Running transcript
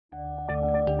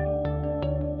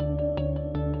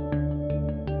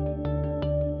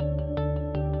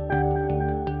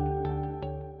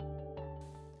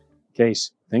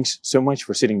Kees, thanks so much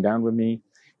for sitting down with me.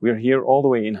 We're here all the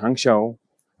way in Hangzhou,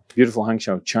 beautiful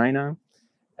Hangzhou, China.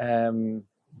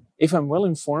 If I'm well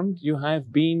informed, you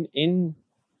have been in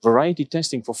variety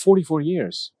testing for 44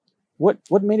 years.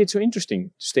 What made it so interesting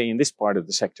to stay in this part of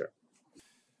the sector?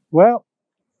 Well,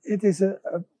 it is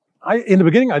in the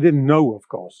beginning, I didn't know, of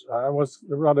course. I was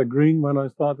rather green when I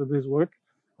started this work.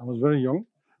 I was very young,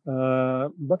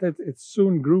 but it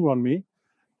soon grew on me.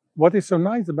 What is so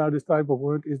nice about this type of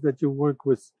work is that you work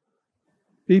with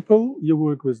people, you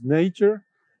work with nature,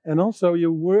 and also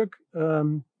you work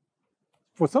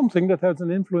for something that has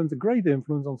an influence, a great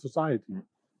influence on society.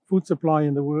 Food supply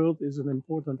in the world is an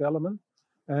important element,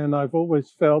 and I've always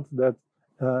felt that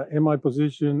in my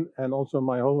position and also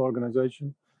my whole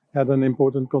organization had an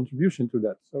important contribution to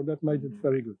that. So that made it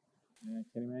very good. Yeah, I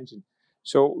can imagine.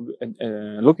 So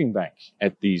looking back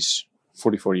at these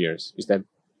 44 years, is that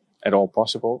at all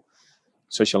possible?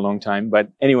 Such a long time. But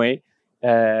anyway,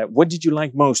 what did you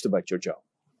like most about your job?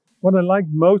 What I like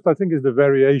most, I think, is the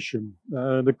variation,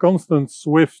 the constant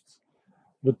swift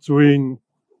between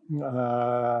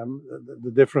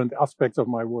the different aspects of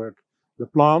my work. The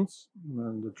plants,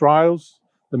 the trials,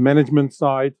 the management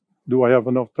side. Do I have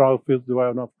enough trial fields? Do I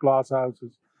have enough glass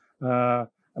houses?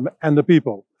 And the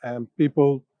people. And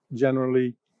people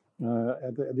generally,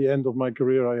 at the end of my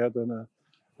career, I had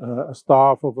a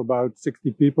staff of about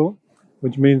 60 people,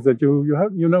 which means that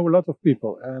you know a lot of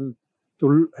people. And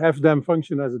to have them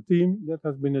function as a team, that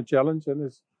has been a challenge and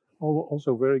is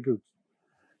also very good.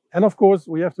 And of course,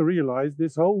 we have to realize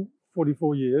this whole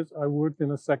 44 years, I worked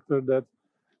in a sector that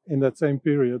in that same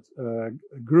period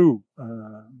grew,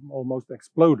 almost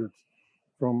exploded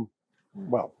from,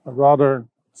 well, rather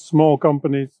small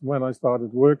companies when I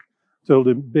started work till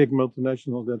the big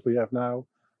multinationals that we have now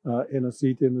in a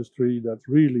seed industry that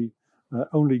really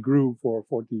only grew for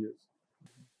 40 years.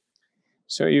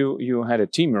 So you had a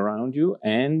team around you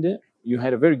and you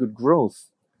had a very good growth.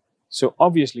 So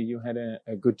obviously you had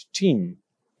a good team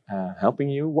helping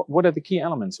you. What are the key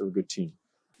elements of a good team?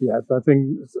 Yes, I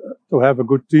think to have a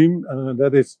good team,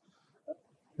 that is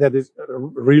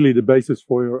really the basis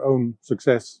for your own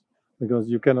success, because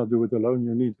you cannot do it alone.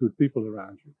 You need good people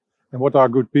around you. And what are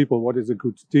good people? What is a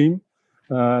good team?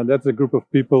 That's a group of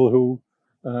people who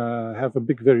have a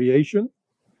big variation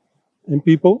in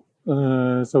people.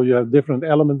 So you have different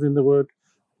elements in the work.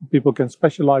 People can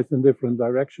specialize in different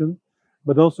directions,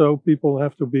 but also people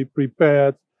have to be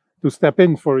prepared to step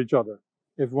in for each other.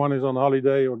 If one is on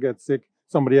holiday or gets sick,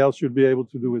 somebody else should be able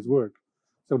to do his work.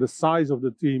 So the size of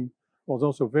the team was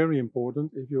also very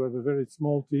important. If you have a very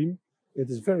small team, it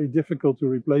is very difficult to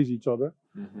replace each other.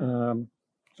 Mm-hmm.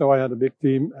 So I had a big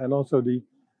team, and also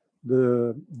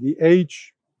the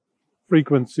age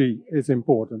frequency is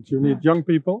important. You need young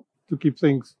people to keep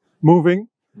things moving,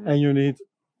 and you need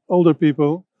older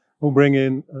people who bring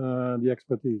in the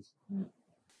expertise.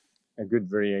 A good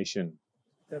variation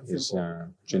is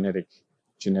genetic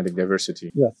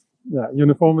diversity. Yes, yeah.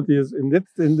 Uniformity is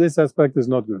in this aspect is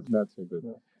not good. Not so good.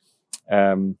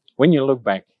 Yeah. When you look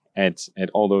back at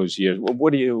all those years,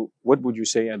 what would you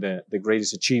say are the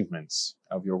greatest achievements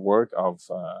of your work,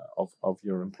 of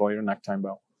your employer,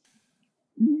 Naktuinbouw?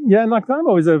 Yeah,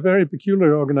 Naktuinbouw is a very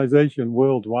peculiar organization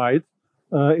worldwide.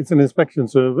 It's an inspection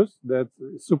service that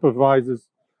supervises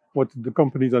what the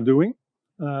companies are doing,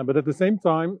 but at the same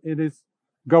time, it is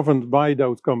governed by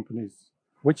those companies,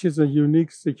 which is a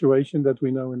unique situation that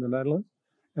we know in the Netherlands.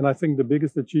 And I think the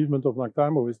biggest achievement of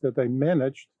Naktuinbouw is that they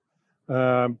managed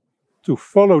to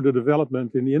follow the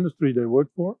development in the industry they work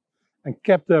for, and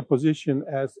kept their position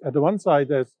as, at the one side,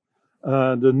 as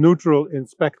the neutral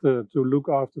inspector to look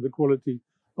after the quality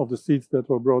of the seeds that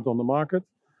were brought on the market,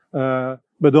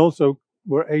 but also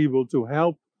were able to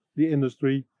help the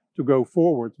industry to go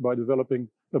forward by developing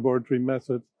laboratory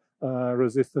methods,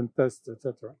 resistant tests,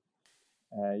 etc.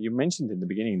 You mentioned in the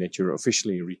beginning that you're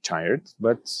officially retired,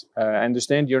 but I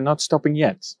understand you're not stopping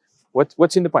yet.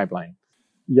 What's in the pipeline?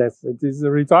 Yes, it is.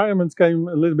 The retirement came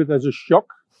a little bit as a shock.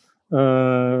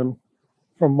 From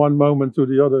one moment to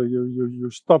the other, you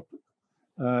stop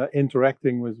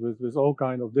interacting with all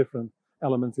kinds of different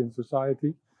elements in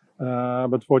society.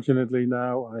 But fortunately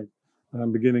now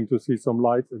I'm beginning to see some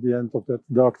light at the end of that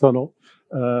dark tunnel.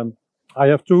 I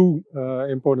have two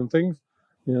important things.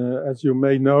 As you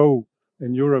may know,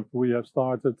 in Europe we have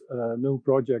started a new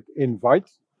project, Invite,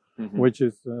 which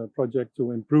is a project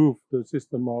to improve the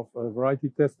system of variety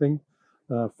testing,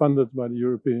 funded by the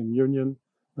European Union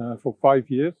for 5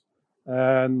 years.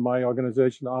 And my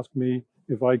organization asked me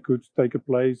if I could take a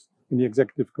place in the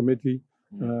executive committee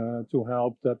to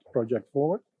help that project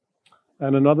forward.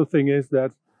 And another thing is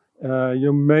that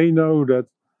you may know that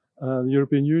the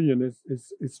European Union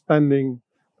is spending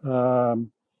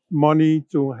money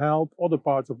to help other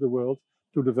parts of the world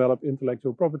to develop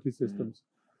intellectual property systems.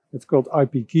 It's called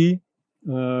IP Key.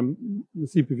 The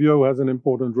CPVO has an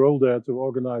important role there to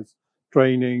organize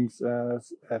trainings,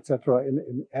 etc.,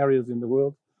 in areas in the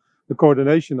world. The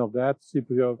coordination of that,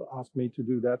 CPVO asked me to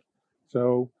do that.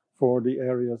 So for the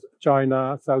areas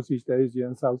China, Southeast Asia,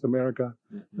 and South America,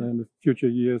 in the future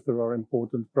years there are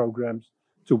important programs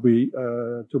to be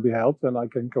held, and I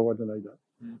can coordinate that.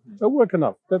 So working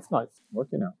up, that's nice.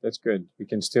 Working out, that's good. We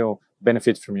can still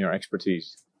benefit from your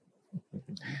expertise.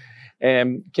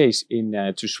 Kees,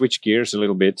 to switch gears a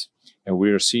little bit,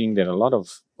 we're seeing that a lot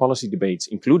of policy debates,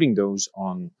 including those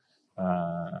on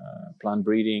plant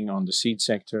breeding, on the seed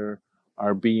sector,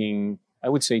 are being, I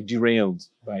would say, derailed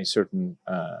by certain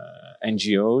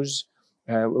NGOs.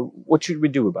 What should we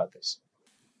do about this?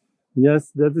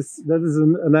 Yes, that is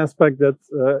an aspect that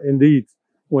indeed,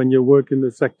 when you work in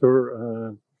the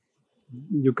sector,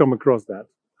 you come across that.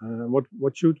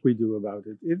 What should we do about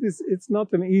it? It's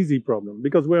not an easy problem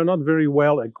because we are not very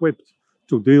well equipped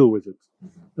to deal with it.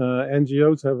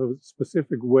 NGOs have a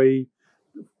specific way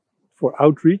for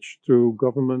outreach to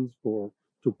governments, to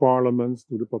parliaments,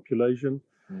 to the population.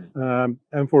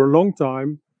 And for a long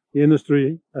time, the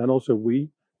industry and also we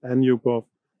and Upov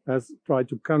has tried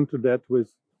to counter that with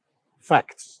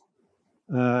facts.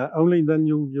 Only then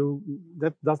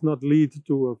that does not lead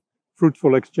to a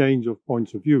fruitful exchange of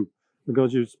points of view,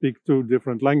 because you speak two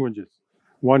different languages.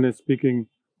 One is speaking,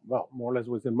 well, more or less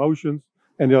with emotions,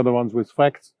 and the other one's with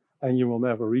facts, and you will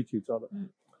never reach each other.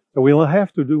 So we will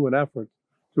have to do an effort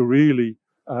to really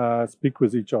speak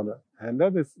with each other, and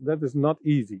that is not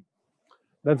easy.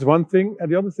 That's one thing.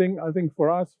 And the other thing, I think for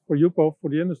us, for Upov, for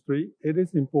the industry, it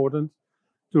is important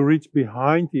to reach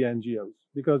behind the NGOs,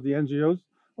 because the NGOs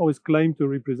always claim to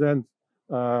represent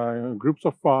groups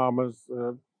of farmers,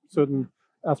 certain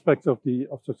aspects of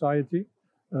society.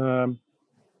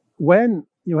 When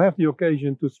you have the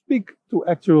occasion to speak to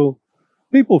actual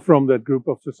people from that group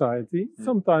of society,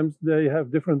 sometimes they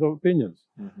have different opinions.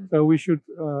 So we should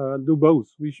do both.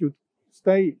 We should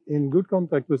stay in good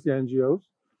contact with the NGOs,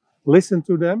 listen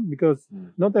to them, because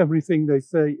not everything they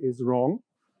say is wrong.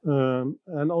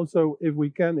 And also, if we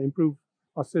can improve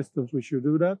our systems, we should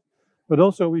do that. But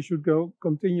also, we should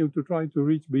continue to try to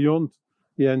reach beyond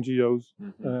the NGOs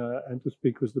and to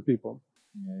speak with the people.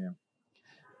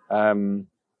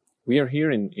 We are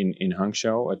here in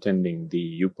Hangzhou attending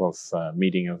the Upov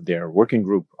meeting of their working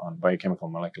group on biochemical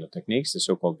molecular techniques, the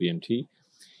so-called BMT.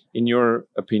 In your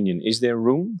opinion, is there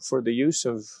room for the use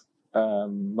of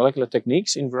molecular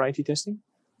techniques in variety testing?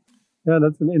 Yeah,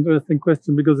 that's an interesting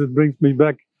question, because it brings me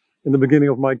back in the beginning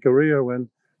of my career when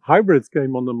hybrids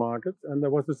came on the market, and there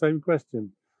was the same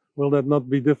question. Will that not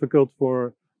be difficult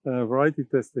for variety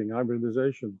testing,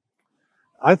 hybridization?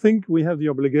 I think we have the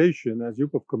obligation as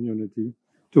Upov community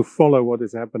to follow what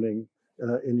is happening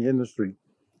in the industry.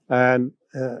 And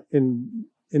in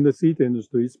the seed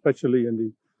industry, especially in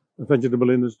the vegetable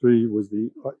industry, with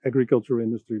the agriculture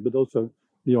industry, but also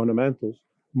the ornamentals,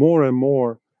 more and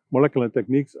more molecular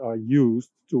techniques are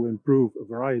used to improve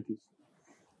varieties.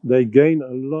 They gain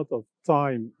a lot of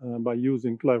time by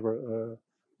using clever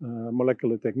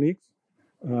molecular techniques.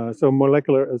 So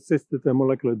molecular assisted and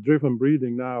molecular driven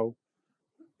breeding now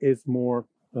is more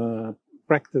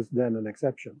practice than an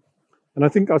exception. And I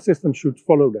think our system should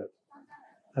follow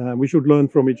that. We should learn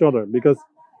from each other, because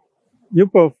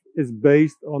Upov is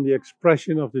based on the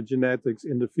expression of the genetics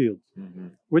in the field,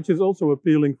 which is also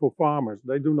appealing for farmers.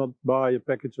 They do not buy a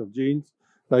package of genes,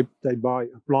 they buy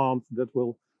a plant that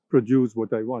will produce what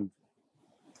they want.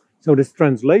 So this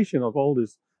translation of all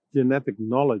this genetic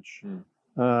knowledge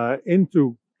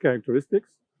into characteristics,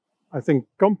 I think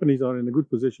companies are in a good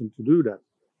position to do that.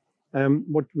 And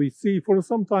what we see, for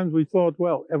sometimes we thought,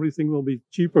 well, everything will be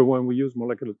cheaper when we use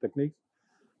molecular techniques.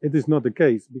 It is not the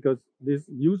case, because this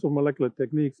use of molecular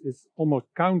techniques is almost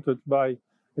countered by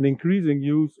an increasing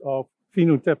use of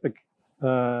phenotypic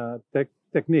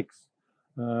techniques,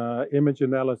 image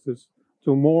analysis,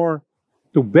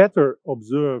 to better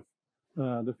observe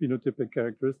the phenotypic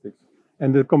characteristics.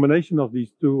 And the combination of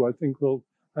these two, I think, will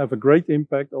have a great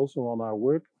impact also on our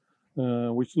work.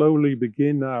 We slowly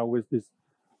begin now with this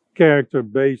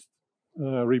character-based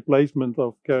replacement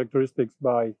of characteristics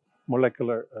by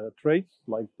molecular traits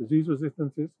like disease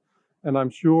resistances. And I'm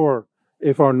sure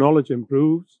if our knowledge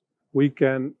improves, we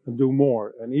can do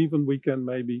more. And even we can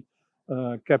maybe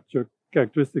capture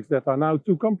characteristics that are now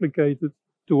too complicated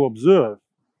to observe,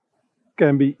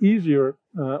 can be easier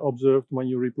observed when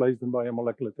you replace them by a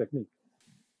molecular technique.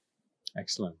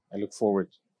 Excellent. I look forward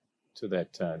to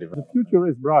that The development. future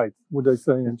is bright, would they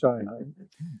say in China.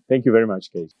 Thank you very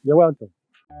much, Kees. You're welcome.